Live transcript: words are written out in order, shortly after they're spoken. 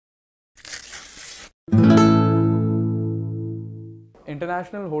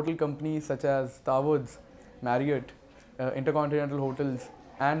international hotel companies such as Starwoods, Marriott, Intercontinental Hotels,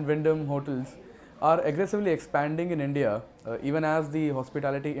 and Wyndham Hotels are aggressively expanding in India, even as the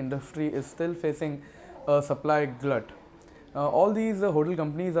hospitality industry is still facing a supply glut. All these hotel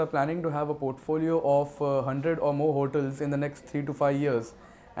companies are planning to have a portfolio of 100 or more hotels in the next 3 to 5 years,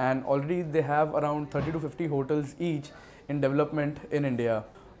 and already they have around 30 to 50 hotels each in development in India.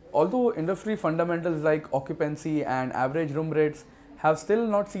 Although industry fundamentals like occupancy and average room rates have still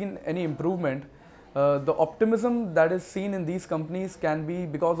not seen any improvement, the optimism that is seen in these companies can be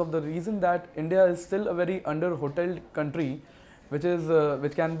because of the reason that India is still a very under-hoteled country, which is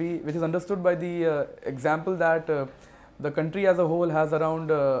understood by the example that the country as a whole has around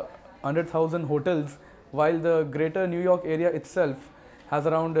 100,000 hotels, while the greater New York area itself has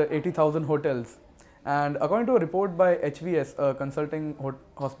around 80,000 hotels. And according to a report by HVS, a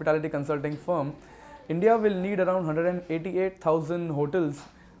hospitality consulting firm, India will need around 188,000 hotels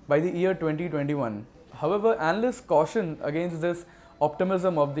by the year 2021. However, analysts caution against this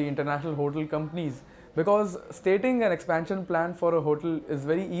optimism of the international hotel companies because stating an expansion plan for a hotel is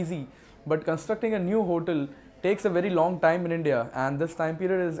very easy, but constructing a new hotel takes a very long time in India, and this time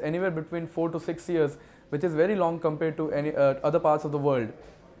period is anywhere between 4 to 6 years, which is very long compared to any other parts of the world.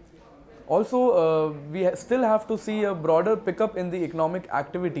 Also, we still have to see a broader pickup in the economic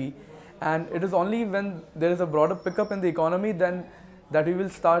activity, and it is only when there is a broader pickup in the economy then that we will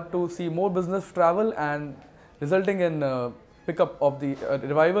start to see more business travel and resulting in pickup of the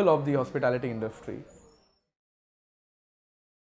revival of the hospitality industry.